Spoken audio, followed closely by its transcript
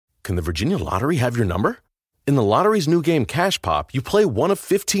Can the Virginia Lottery have your number? In the lottery's new game Cash Pop, you play one of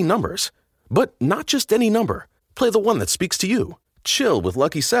 15 numbers. But not just any number. Play the one that speaks to you. Chill with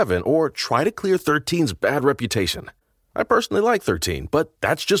Lucky 7 or try to clear 13's bad reputation. I personally like 13, but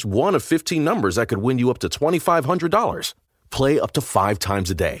that's just one of 15 numbers that could win you up to $2,500. Play up to 5 times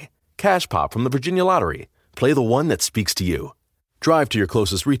a day. Cash Pop from the Virginia Lottery. Play the one that speaks to you. Drive to your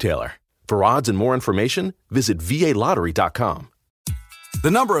closest retailer. For odds and more information, visit VALottery.com. The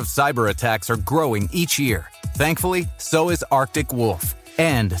number of cyber attacks are growing each year. Thankfully, so is Arctic Wolf.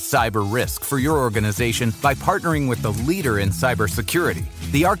 End cyber risk for your organization by partnering with the leader in cybersecurity.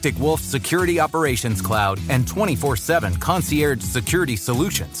 The Arctic Wolf Security Operations Cloud and 24/7 concierge security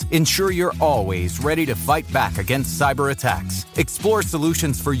solutions ensure you're always ready to fight back against cyber attacks. Explore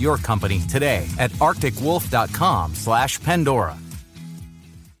solutions for your company today at arcticwolf.com/Pandora.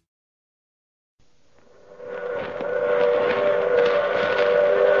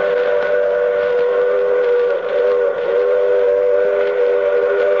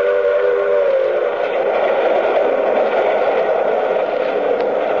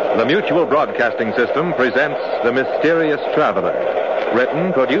 The Mutual Broadcasting System presents The Mysterious Traveler.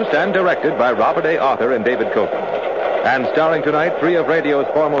 Written, produced, and directed by Robert A. Arthur and David Copeland. And starring tonight 3 of radio's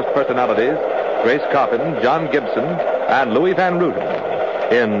foremost personalities, Grace Coppin, John Gibson, and Louis Van Ruten,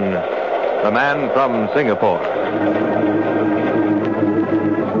 in The Man from Singapore.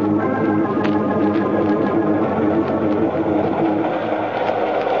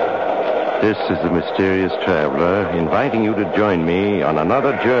 This is the Mysterious Traveler, inviting you to join me on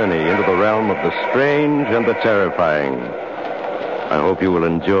another journey into the realm of the strange and the terrifying. I hope you will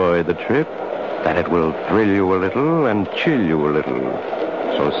enjoy the trip, that it will thrill you a little and chill you a little.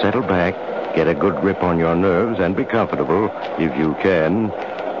 So settle back, get a good grip on your nerves, and be comfortable, if you can,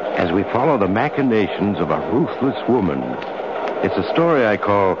 as we follow the machinations of a ruthless woman. It's a story I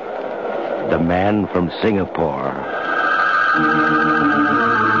call The Man from Singapore.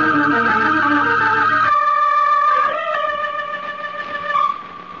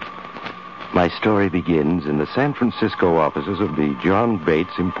 My story begins in the San Francisco offices of the John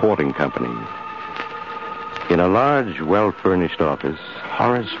Bates Importing Company. In a large, well-furnished office,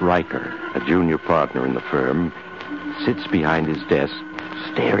 Horace Riker, a junior partner in the firm, sits behind his desk,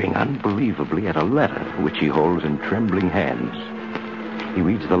 staring unbelievably at a letter which he holds in trembling hands. He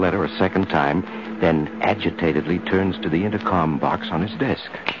reads the letter a second time, then agitatedly turns to the intercom box on his desk.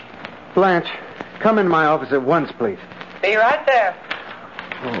 Blanche, come in my office at once, please. Be right there.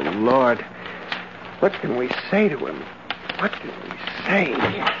 Oh, Lord. What can we say to him? What can we say?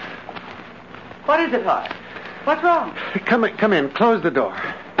 What is it, Horace? What's wrong? Come in. Close the door.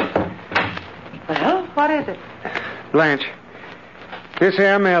 Well, what is it? Blanche, this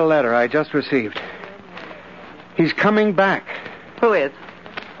airmail letter I just received. He's coming back. Who is?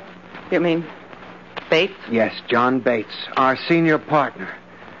 You mean Bates? Yes, John Bates, our senior partner.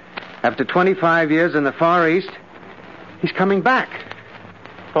 After 25 years in the Far East, he's coming back.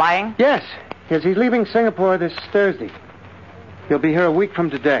 Flying? Yes, he's leaving Singapore this Thursday. He'll be here a week from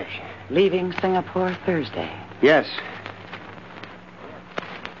today. Leaving Singapore Thursday. Yes.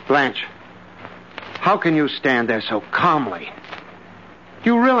 Blanche, how can you stand there so calmly?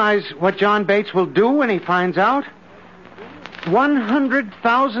 Do you realize what John Bates will do when he finds out?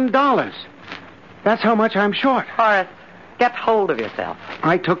 $100,000. That's how much I'm short. Horace, get hold of yourself.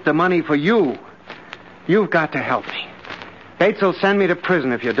 I took the money for you. You've got to help me. Bates will send me to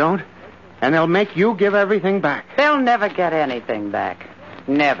prison if you don't, and they'll make you give everything back. They'll never get anything back.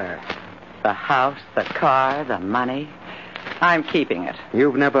 Never. The house, the car, the money. I'm keeping it.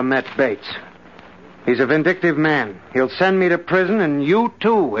 You've never met Bates. He's a vindictive man. He'll send me to prison, and you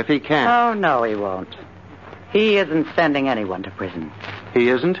too, if he can. Oh, no, he won't. He isn't sending anyone to prison. He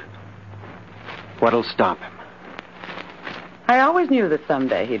isn't? What'll stop him? I always knew that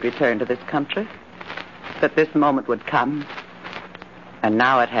someday he'd return to this country. That this moment would come. And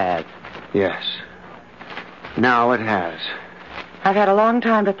now it has. Yes. Now it has. I've had a long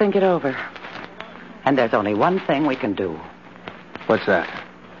time to think it over. And there's only one thing we can do. What's that?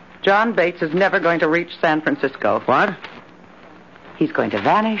 John Bates is never going to reach San Francisco. What? He's going to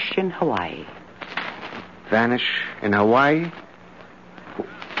vanish in Hawaii. Vanish in Hawaii?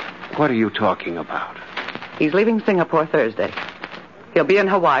 What are you talking about? He's leaving Singapore Thursday. He'll be in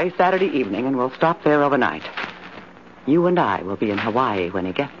Hawaii Saturday evening, and we'll stop there overnight. You and I will be in Hawaii when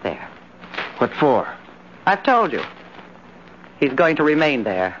he gets there. What for? I've told you. He's going to remain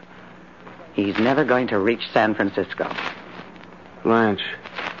there. He's never going to reach San Francisco. Blanche,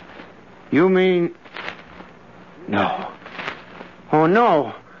 you mean... No. Oh,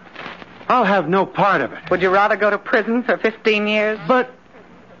 no. I'll have no part of it. Would you rather go to prison for 15 years? But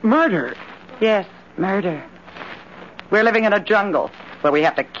Murder? Yes, murder. We're living in a jungle where we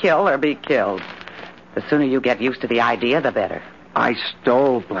have to kill or be killed. The sooner you get used to the idea, the better. I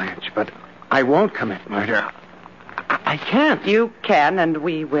stole Blanche, but I won't commit murder. I can't. You can, and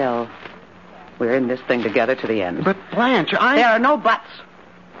we will. We're in this thing together to the end. But Blanche, There are no buts.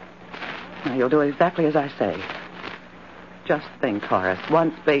 Now, you'll do exactly as I say. Just think, Horace.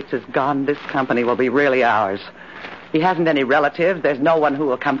 Once Bates is gone, this company will be really ours. He hasn't any relatives. There's no one who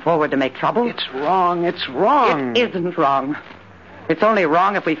will come forward to make trouble. It's wrong. It's wrong. It isn't wrong. It's only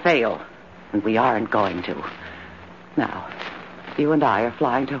wrong if we fail. And we aren't going to. Now, you and I are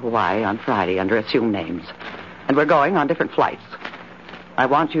flying to Hawaii on Friday under assumed names. And we're going on different flights. I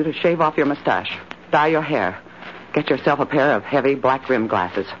want you to shave off your mustache, dye your hair, get yourself a pair of heavy black rim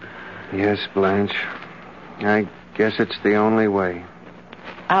glasses. Yes, Blanche. I guess it's the only way.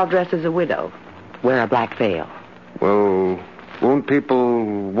 I'll dress as a widow, wear a black veil. Well, won't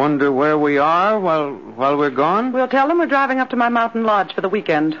people wonder where we are while we're gone? We'll tell them we're driving up to my mountain lodge for the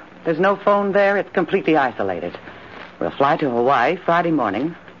weekend. There's no phone there. It's completely isolated. We'll fly to Hawaii Friday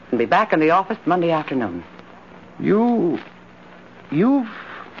morning and be back in the office Monday afternoon. You've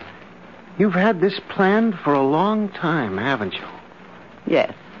had this planned for a long time, haven't you?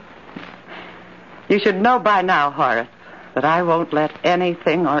 Yes. You should know by now, Horace, that I won't let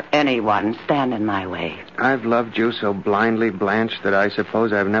anything or anyone stand in my way. I've loved you so blindly, Blanche, that I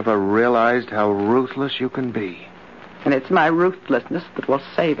suppose I've never realized how ruthless you can be. And it's my ruthlessness that will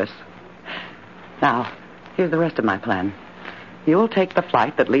save us. Now, here's the rest of my plan. You'll take the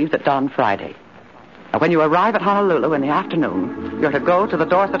flight that leaves at dawn Friday. Now, when you arrive at Honolulu in the afternoon, you're to go to the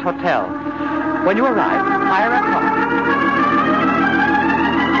Dorset Hotel. When you arrive, hire a car.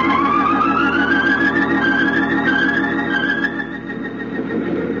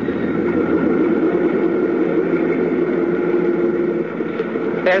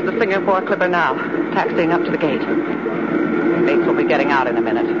 There's the Singapore Clipper now, taxiing up to the gate. Bates will be getting out in a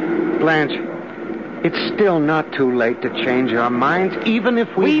minute. Blanche, it's still not too late to change our minds, even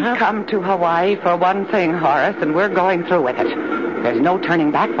if We've come to Hawaii for one thing, Horace, and we're going through with it. There's no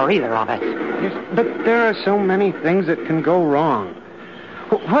turning back for either of us. Yes, but there are so many things that can go wrong.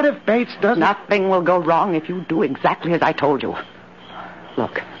 What if Bates doesn't... Nothing will go wrong if you do exactly as I told you.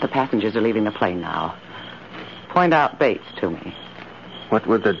 Look, the passengers are leaving the plane now. Point out Bates to me. What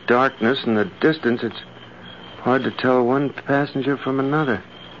with the darkness and the distance, it's hard to tell one passenger from another.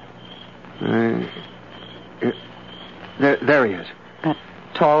 There he is. That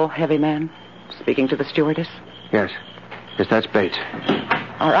tall, heavy man speaking to the stewardess? Yes, that's Bates.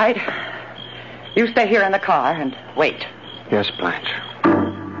 All right. You stay here in the car and wait. Yes, Blanche.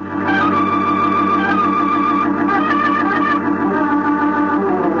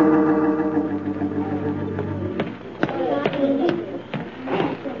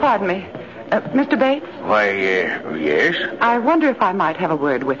 Pardon me. Mr. Bates? Why, yes? I wonder if I might have a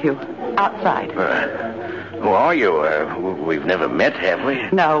word with you outside. Who are you? We've never met, have we?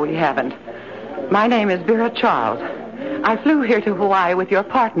 No, we haven't. My name is Vera Charles. I flew here to Hawaii with your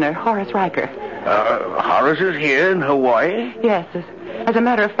partner, Horace Riker. Horace is here in Hawaii? Yes. As a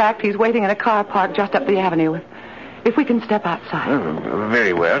matter of fact, he's waiting in a car parked just up the avenue. If we can step outside.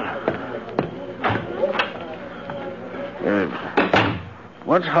 Very well.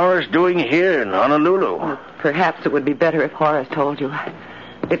 What's Horace doing here in Honolulu? Well, perhaps it would be better if Horace told you.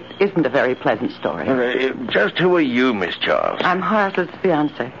 It isn't a very pleasant story. Just who are you, Miss Charles? I'm Horace's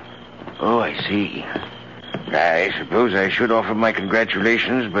fiancée. Oh, I see. I suppose I should offer my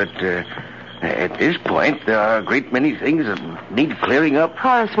congratulations, but at this point, there are a great many things that need clearing up.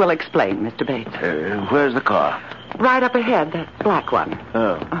 Horace will explain, Mr. Bates. Where's the car? Right up ahead, that black one.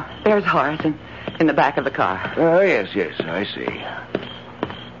 Oh. There's Horace in the back of the car. Oh, yes, I see.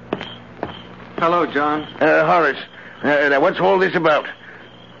 Hello, John. Horace, now what's all this about?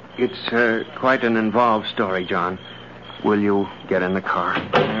 It's quite an involved story, John. Will you get in the car?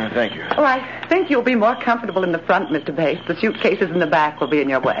 Thank you. Oh, I think you'll be more comfortable in the front, Mr. Bates. The suitcases in the back will be in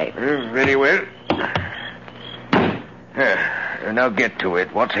your way. Very well. Now get to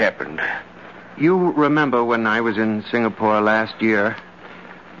it. What's happened? You remember when I was in Singapore last year,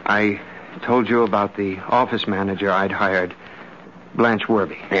 I told you about the office manager I'd hired, Blanche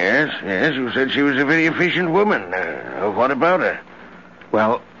Werby. Yes. You said she was a very efficient woman. What about her?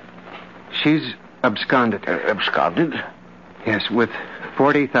 Well, she's absconded. Absconded? Yes, with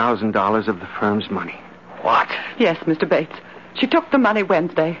 $40,000 of the firm's money. What? Yes, Mr. Bates. She took the money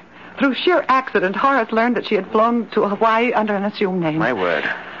Wednesday. Through sheer accident, Horace learned that she had flown to Hawaii under an assumed name. My word.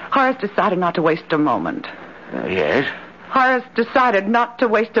 Horace decided not to waste a moment. Yes? Horace decided not to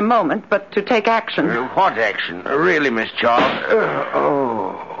waste a moment, but to take action. What action? Really, Miss Charles?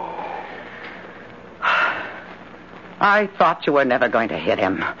 I thought you were never going to hit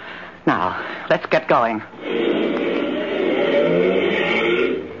him. Now, let's get going.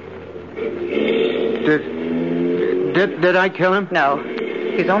 Did I kill him? No,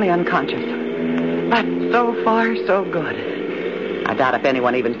 he's only unconscious. But so far, so good. I doubt if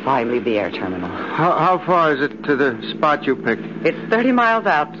anyone even saw him leave the air terminal. How far is it to the spot you picked? It's 30 miles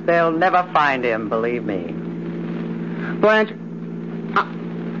out. They'll never find him, believe me. Blanche,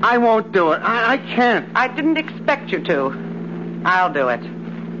 I won't do it. I can't. I didn't expect you to. I'll do it.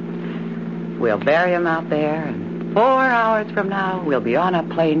 We'll bury him out there, and 4 hours from now, we'll be on a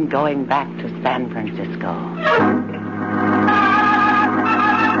plane going back to San Francisco.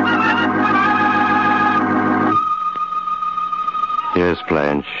 Yes,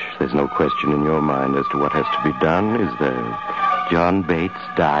 Blanche, there's no question in your mind as to what has to be done, is there? John Bates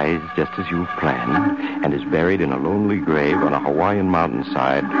dies just as you've planned and is buried in a lonely grave on a Hawaiian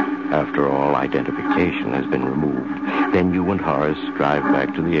mountainside after all identification has been removed. Then you and Horace drive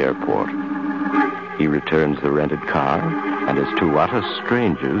back to the airport. He returns the rented car, and as two utter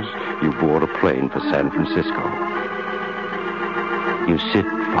strangers, you board a plane for San Francisco. You sit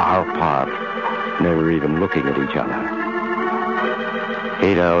far apart, never even looking at each other.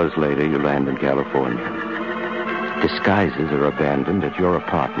 8 hours later, you land in California. Disguises are abandoned at your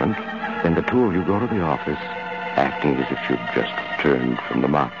apartment, and the two of you go to the office, acting as if you'd just returned from the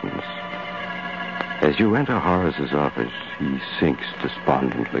mountains. As you enter Horace's office, he sinks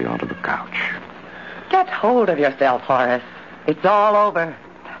despondently onto the couch. Get hold of yourself, Horace. It's all over.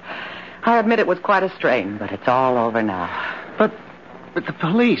 I admit it was quite a strain, but it's all over now. But the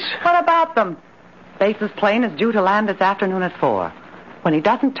police... What about them? Bates's plane is due to land this afternoon at 4. When he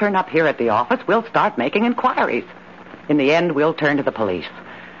doesn't turn up here at the office, we'll start making inquiries. In the end, we'll turn to the police.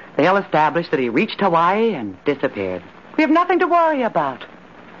 They'll establish that he reached Hawaii and disappeared. We have nothing to worry about.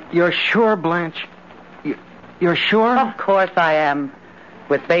 You're sure, Blanche? You're sure? Of course I am.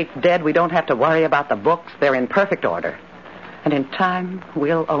 With Bates dead, we don't have to worry about the books. They're in perfect order. And in time,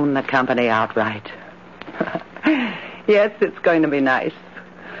 we'll own the company outright. Yes, it's going to be nice.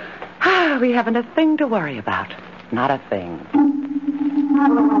 We haven't a thing to worry about. Not a thing.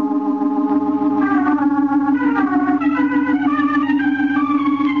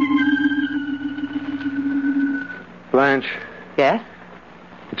 Blanche. Yes?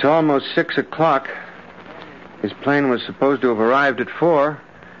 It's almost 6 o'clock. His plane was supposed to have arrived at 4.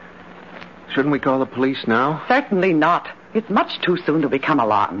 Shouldn't we call the police now? Certainly not. It's much too soon to become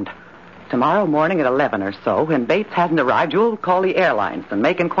alarmed. Tomorrow morning at 11 or so, when Bates hasn't arrived, you'll call the airlines and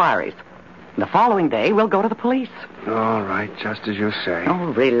make inquiries. The following day, we'll go to the police. All right, just as you say.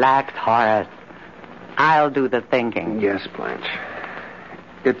 Oh, relax, Horace. I'll do the thinking. Yes, Blanche.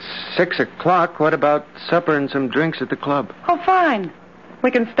 It's 6 o'clock. What about supper and some drinks at the club? Oh, fine. We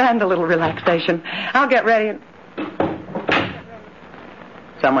can stand a little relaxation. I'll get ready and...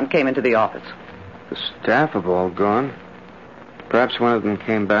 Someone came into the office. The staff have all gone. Perhaps one of them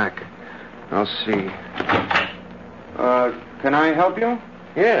came back. I'll see. Can I help you?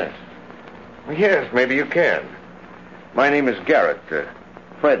 Yes. Yes, maybe you can. My name is Garrett.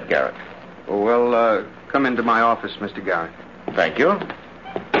 Fred Garrett. Oh, well, come into my office, Mr. Garrett. Thank you.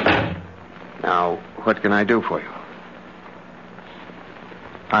 Now, what can I do for you?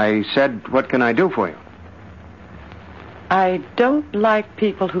 I said, what can I do for you? I don't like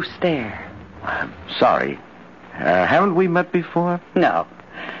people who stare. I'm sorry. Haven't we met before? No.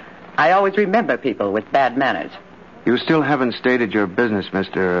 I always remember people with bad manners. You still haven't stated your business,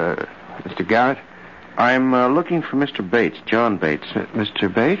 Mr. Garrett? I'm looking for Mr. Bates, John Bates.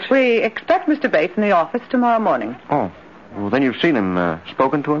 Mr. Bates? We expect Mr. Bates in the office tomorrow morning. Oh. Well, then you've seen him,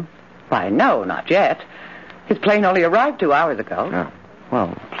 spoken to him? Why, no, not yet. His plane only arrived 2 hours ago. Yeah.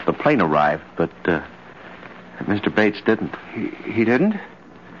 Well, the plane arrived, but Mr. Bates didn't. He didn't?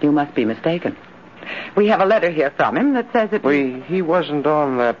 You must be mistaken. We have a letter here from him that says that... He wasn't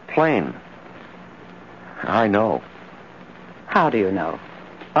on that plane. I know. How do you know?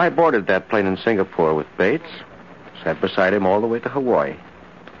 I boarded that plane in Singapore with Bates. Sat beside him all the way to Hawaii.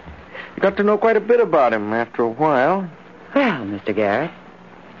 Got to know quite a bit about him after a while. Well, Mr. Garrett,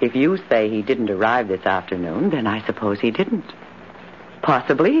 if you say he didn't arrive this afternoon, then I suppose he didn't.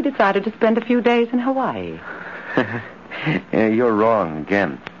 Possibly he decided to spend a few days in Hawaii. Yeah, you're wrong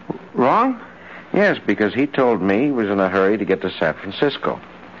again. Wrong? Yes, because he told me he was in a hurry to get to San Francisco.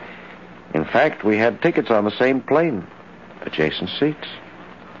 In fact, we had tickets on the same plane. Adjacent seats.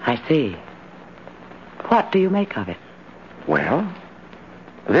 I see. What do you make of it? Well,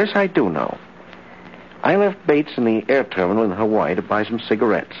 this I do know. I left Bates in the air terminal in Hawaii to buy some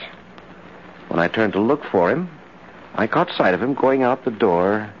cigarettes. When I turned to look for him, I caught sight of him going out the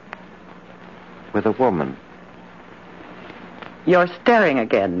door with a woman. You're staring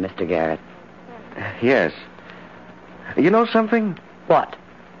again, Mr. Garrett. Yes. You know something? What?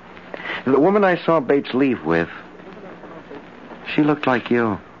 The woman I saw Bates leave with, she looked like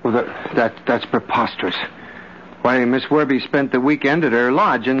you. Well, that's preposterous. Why, Miss Werby spent the weekend at her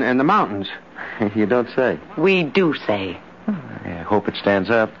lodge in the mountains. You don't say. We do say. I hope it stands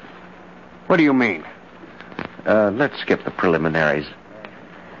up. What do you mean? Let's skip the preliminaries.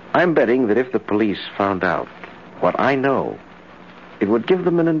 I'm betting that if the police found out what I know, it would give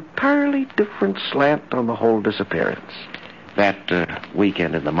them an entirely different slant on the whole disappearance. That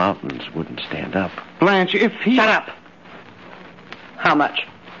weekend in the mountains wouldn't stand up. Blanche, if he... Shut up. How much?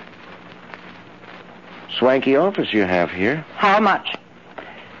 Swanky office you have here. How much?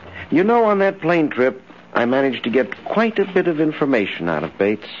 You know, on that plane trip, I managed to get quite a bit of information out of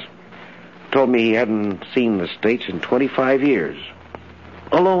Bates. Told me he hadn't seen the States in 25 years.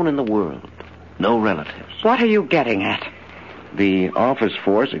 Alone in the world. No relatives. What are you getting at? The office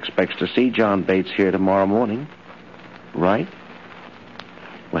force expects to see John Bates here tomorrow morning. Right?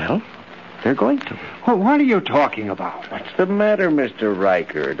 Well, they're going to. Well, what are you talking about? What's the matter, Mr.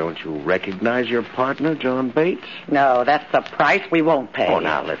 Riker? Don't you recognize your partner, John Bates? No, that's the price we won't pay. Oh,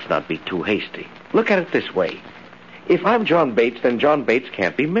 now, let's not be too hasty. Look at it this way. If I'm John Bates, then John Bates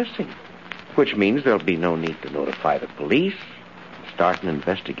can't be missing. Which means there'll be no need to notify the police, start an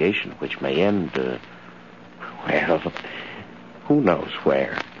investigation which may end, well, who knows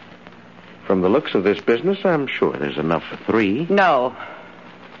where. From the looks of this business, I'm sure there's enough for 3. No.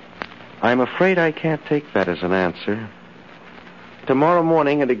 I'm afraid I can't take that as an answer. Tomorrow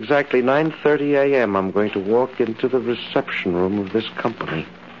morning at exactly 9:30 a.m., I'm going to walk into the reception room of this company.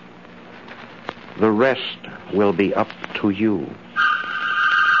 The rest will be up to you.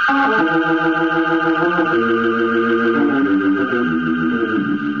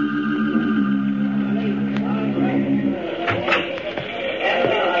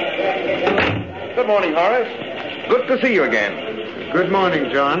 Good morning, Horace. Good to see you again. Good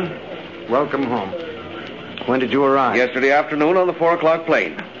morning, John. Welcome home. When did you arrive? Yesterday afternoon on the 4 o'clock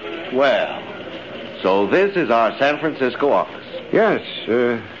plane. Well, so this is our San Francisco office. Yes.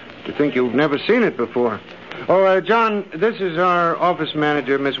 To think you've never seen it before. Oh, John, this is our office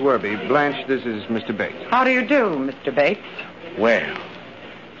manager, Miss Werby. Blanche, this is Mr. Bates. How do you do, Mr. Bates? Well,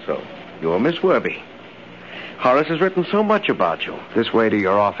 so you're Miss Werby. Horace has written so much about you. This way to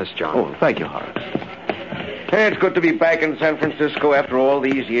your office, John. Oh, thank you, Horace. Hey, it's good to be back in San Francisco after all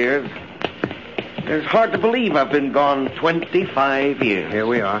these years. It's hard to believe I've been gone 25 years. Here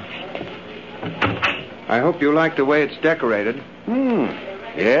we are. I hope you like the way it's decorated.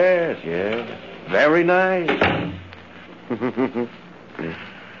 Yes. Very nice.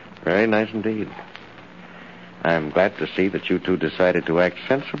 Very nice indeed. I'm glad to see that you two decided to act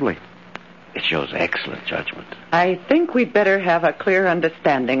sensibly. It shows excellent judgment. I think we'd better have a clear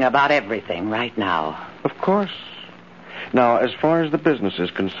understanding about everything right now. Of course. Now, as far as the business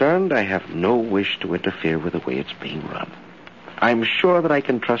is concerned, I have no wish to interfere with the way it's being run. I'm sure that I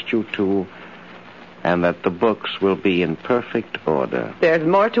can trust you two, and that the books will be in perfect order. There's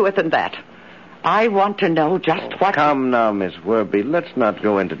more to it than that. I want to know just what... Come now, Miss Werby. Let's not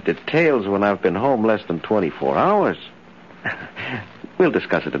go into details when I've been home less than 24 hours. We'll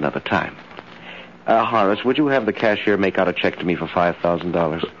discuss it another time. Horace, would you have the cashier make out a check to me for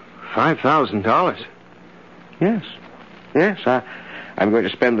 $5,000? $5,000? Yes. I'm going to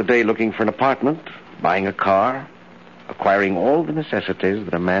spend the day looking for an apartment, buying a car, acquiring all the necessities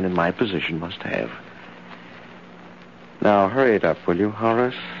that a man in my position must have. Now, hurry it up, will you,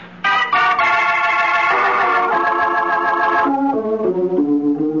 Horace?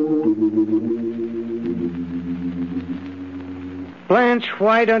 Blanche,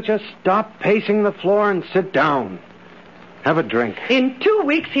 why don't you stop pacing the floor and sit down? Have a drink. In 2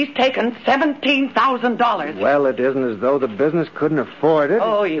 weeks, he's taken $17,000. Well, it isn't as though the business couldn't afford it.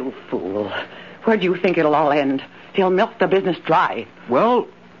 Oh, you fool. Where do you think it'll all end? He'll milk the business dry. Well,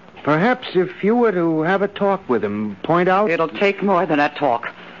 perhaps if you were to have a talk with him, point out... It'll take more than a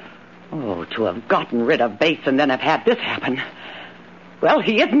talk. Oh, to have gotten rid of Bates and then have had this happen. Well,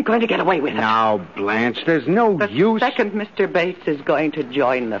 he isn't going to get away with it. Now, Blanche, there's no use... The second Mr. Bates is going to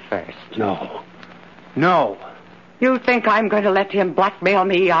join the first. No. You think I'm going to let him blackmail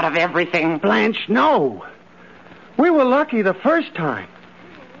me out of everything? Blanche, no. We were lucky the first time.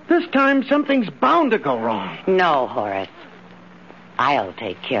 This time, something's bound to go wrong. No, Horace. I'll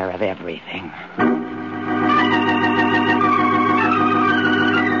take care of everything.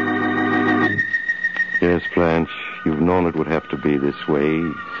 Yes, Blanche, you've known it would have to be this way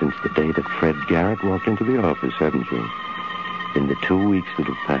since the day that Fred Garrett walked into the office, haven't you? In the 2 weeks that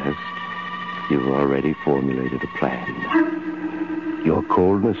have passed, you've already formulated a plan. Your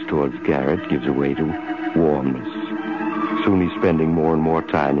coldness towards Garrett gives way to warmness. Soon he's spending more and more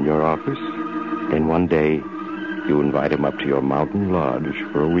time in your office. Then one day, you invite him up to your mountain lodge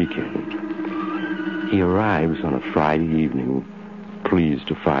for a weekend. He arrives on a Friday evening, pleased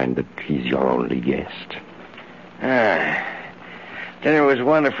to find that he's your only guest. Dinner was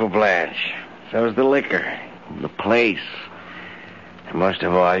wonderful, Blanche. So was the liquor, the place, and most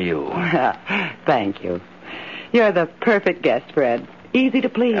of all, you. Thank you. You're the perfect guest, Fred. Easy to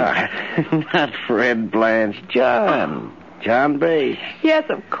please. Not Fred, Blanche. John. John Bates. Yes,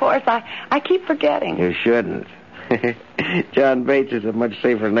 of course. I keep forgetting. You shouldn't. John Bates is a much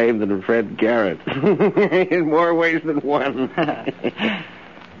safer name than Fred Garrett. In more ways than one.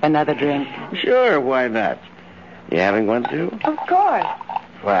 Another drink? Sure, why not? You having one, too? Of course.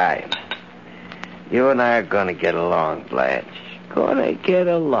 Fine. You and I are going to get along, Blanche. Going to get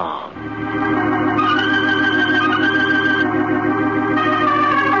along.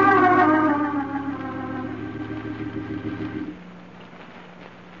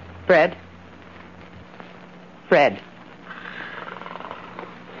 Fred? Fred.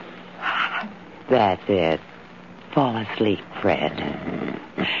 That's it. Fall asleep, Fred.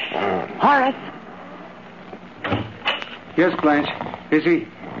 Horace! Yes, Blanche. Is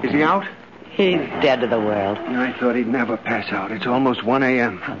he out? He's dead to the world. I thought he'd never pass out. It's almost 1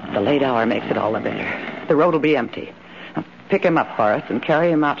 a.m. The late hour makes it all the better. The road will be empty. Now, pick him up, Horace, and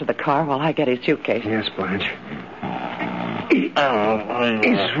carry him out to the car while I get his suitcase. Yes, Blanche.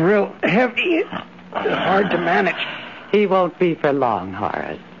 He's real heavy. Hard to manage. He won't be for long,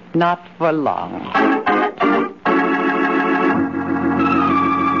 Horace. Not for long.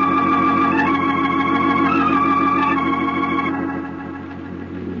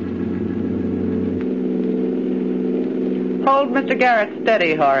 Hold Mr. Garrett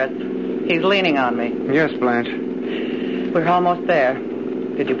steady, Horace. He's leaning on me. Yes, Blanche. We're almost there.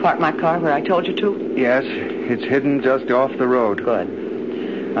 Did you park my car where I told you to? Yes, it's hidden just off the road.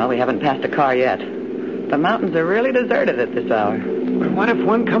 Good. Well, we haven't passed a car yet. The mountains are really deserted at this hour. But what if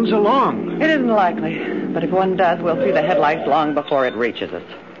one comes along? It isn't likely. But if one does, we'll see the headlights long before it reaches us.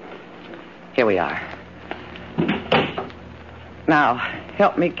 Here we are. Now,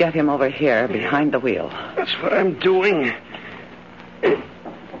 help me get him over here behind the wheel. That's what I'm doing.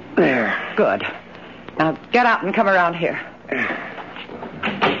 There. Good. Now, get out and come around here.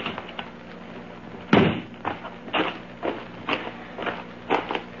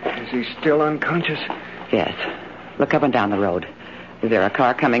 Is he still unconscious? Yes. Look up and down the road. Is there a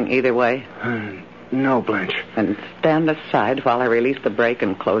car coming either way? No, Blanche. And stand aside while I release the brake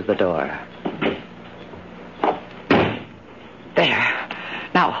and close the door. There.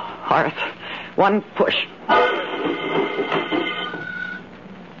 Now, Horace, one push.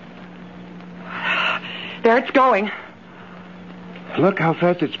 There it's going. Look how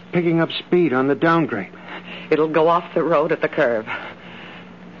fast it's picking up speed on the downgrade. It'll go off the road at the curve.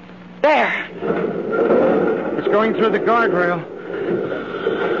 There. It's going through the guardrail.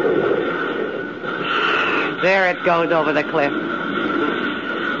 There it goes over the cliff.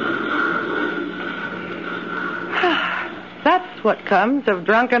 That's what comes of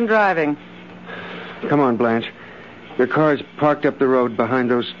drunken driving. Come on, Blanche. Your car's parked up the road behind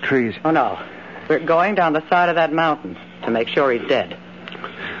those trees. Oh, no. We're going down the side of that mountain to make sure he's dead.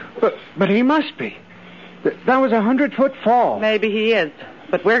 But he must be. That was a 100-foot fall. Maybe he is.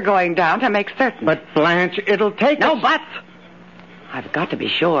 But we're going down to make certain. But, Blanche, it'll take No us... buts. I've got to be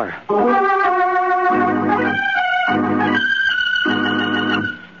sure.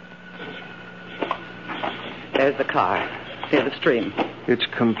 There's the car. Near the stream. It's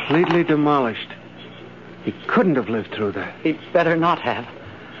completely demolished. He couldn't have lived through that. He'd better not have.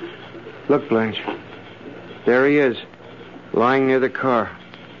 Look, Blanche. There he is, lying near the car.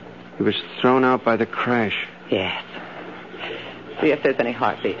 He was thrown out by the crash. Yes. See if there's any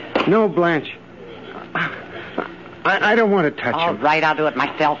heartbeat. No, Blanche. I don't want to touch All him. right, I'll do it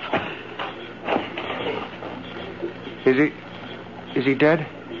myself. Is he dead?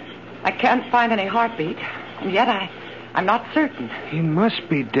 I can't find any heartbeat, and yet I'm not certain. He must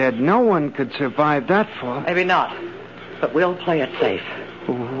be dead. No one could survive that fall. Maybe not, but we'll play it safe.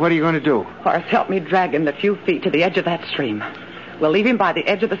 What are you going to do? Horace, help me drag him the few feet to the edge of that stream. We'll leave him by the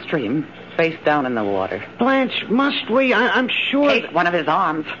edge of the stream, face down in the water. Blanche, must we? I'm sure... Take one of his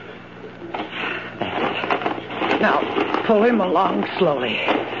arms. That's it. Now, pull him along slowly.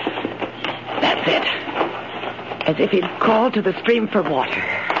 That's it. As if he'd crawled to the stream for water.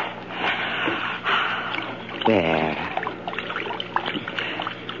 There.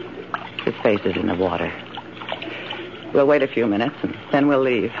 His face is in the water. We'll wait a few minutes, and then we'll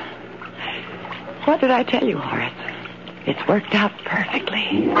leave. What did I tell you, Horace? It's worked out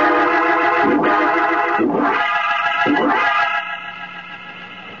perfectly.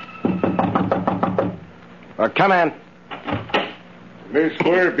 Come in. Miss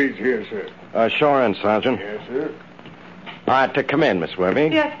Werby's here, sir. Sure in, Sergeant. Yes, sir. All right, to come in, Miss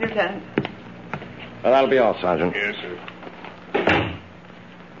Werby. Yes, Lieutenant. That'll be all, Sergeant. Yes, sir.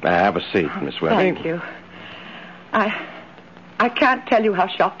 Have a seat, Miss Werby. Thank you. I can't tell you how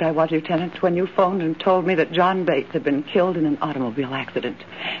shocked I was, Lieutenant, when you phoned and told me that John Bates had been killed in an automobile accident.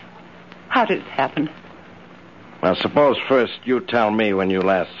 How did it happen? Well, suppose first you tell me when you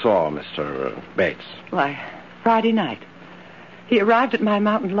last saw Mr. Bates. Why, Friday night. He arrived at my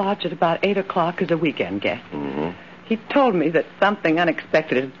mountain lodge at about 8 o'clock as a weekend guest. Mm-hmm. He told me that something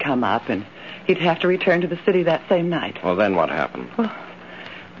unexpected had come up and he'd have to return to the city that same night. Well, then what happened? Well,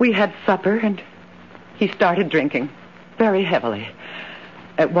 we had supper and he started drinking very heavily.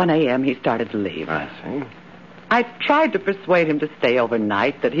 At 1 a.m., he started to leave. I see. I tried to persuade him to stay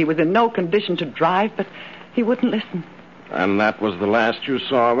overnight, that he was in no condition to drive, but he wouldn't listen. And that was the last you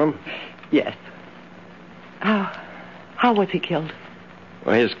saw of him? Yes. How was he killed?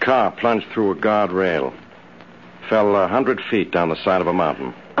 Well, his car plunged through a guardrail. Fell 100 feet down the side of a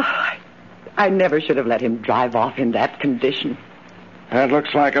mountain. Oh, I never should have let him drive off in that condition. That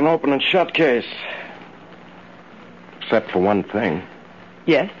looks like an open and shut case. Except for one thing.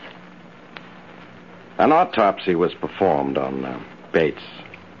 Yes? An autopsy was performed on Bates.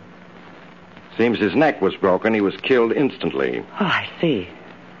 Seems his neck was broken. He was killed instantly. Oh, I see.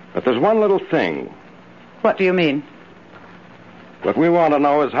 But there's one little thing. What do you mean? What we want to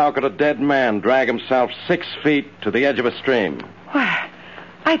know is how could a dead man drag himself 6 feet to the edge of a stream? Why,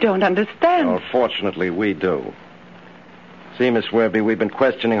 I don't understand. Well, fortunately, we do. See, Miss Werby, we've been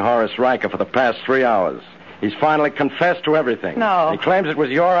questioning Horace Riker for the past 3 hours. He's finally confessed to everything. No. He claims it was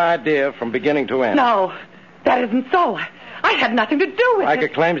your idea from beginning to end. No, that isn't so. I had nothing to do with Riker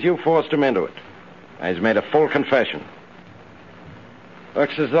it. claims you forced him into it. He's made a full confession.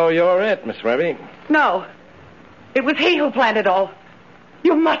 Looks as though you're it, Miss Werby. No. It was he who planned it all.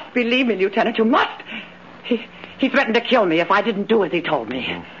 You must believe me, Lieutenant. You must. He threatened to kill me if I didn't do as he told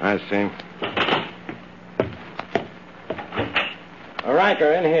me. I see.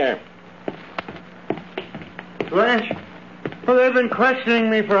 Riker, in here. Blanche? Well, they've been questioning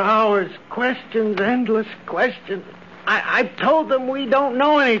me for hours. Questions, endless questions. I've told them we don't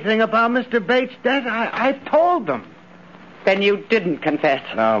know anything about Mr. Bates' death. I've told them. Then you didn't confess.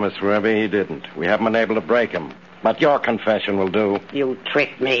 No, Miss Werby, he didn't. We haven't been able to break him. But your confession will do. You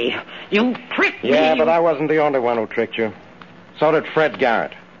tricked me. You tricked me. Yeah, but I wasn't the only one who tricked you. So did Fred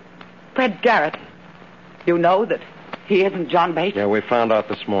Garrett. Fred Garrett? You know that he isn't John Bates? Yeah, we found out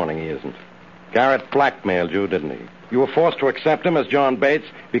this morning he isn't. Garrett blackmailed you, didn't he? You were forced to accept him as John Bates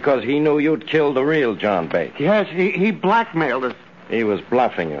because he knew you'd killed the real John Bates. Yes, he blackmailed us. He was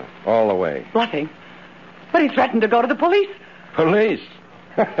bluffing you all the way. Bluffing? But he threatened to go to the police. Police?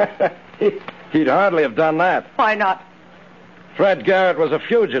 He'd hardly have done that. Why not? Fred Garrett was a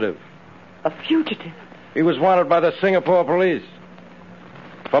fugitive. A fugitive? He was wanted by the Singapore police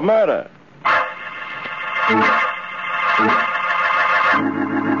for murder.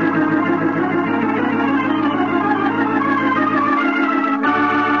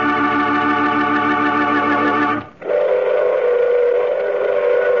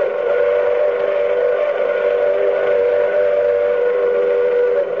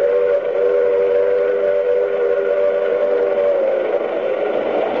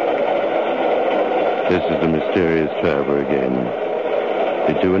 This is the Mysterious Traveler again.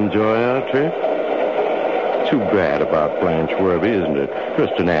 Did you enjoy our trip? Too bad about Blanche Werby, isn't it?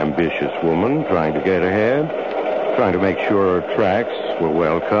 Just an ambitious woman trying to get ahead, trying to make sure her tracks were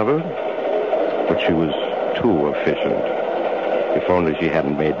well covered. But she was too efficient. If only she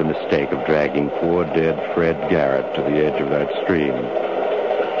hadn't made the mistake of dragging poor dead Fred Garrett to the edge of that stream.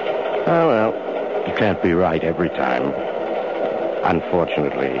 Oh, well, you can't be right every time.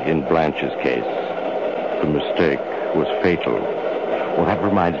 Unfortunately, in Blanche's case, the mistake was fatal. Well, that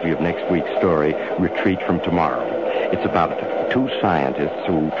reminds me of next week's story, Retreat from Tomorrow. It's about 2 scientists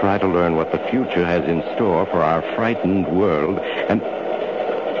who try to learn what the future has in store for our frightened world, and...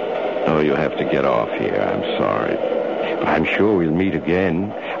 Oh, you have to get off here. I'm sorry. But I'm sure we'll meet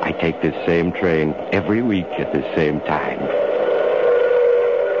again. I take this same train every week at this same time.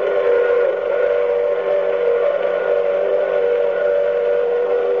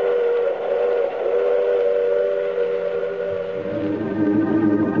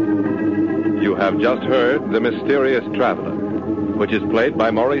 You have just heard The Mysterious Traveler, which is played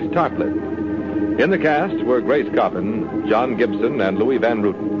by Maurice Tarplin. In the cast were Grace Coppin, John Gibson, and Louis Van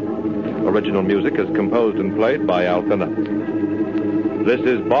Ruten. Original music is composed and played by Al Finelli. This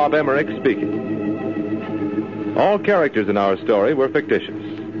is Bob Emmerich speaking. All characters in our story were fictitious,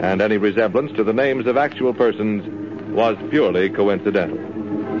 and any resemblance to the names of actual persons was purely coincidental.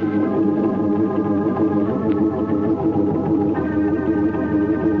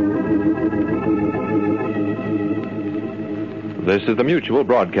 This is the Mutual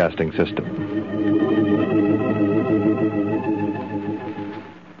Broadcasting System.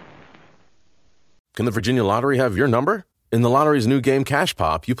 Can the Virginia Lottery have your number? In the lottery's new game, Cash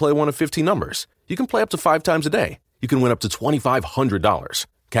Pop, you play one of 15 numbers. You can play up to 5 times a day. You can win up to $2,500.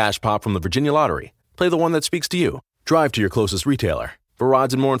 Cash Pop from the Virginia Lottery. Play the one that speaks to you. Drive to your closest retailer. For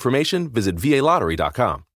odds and more information, visit VALottery.com.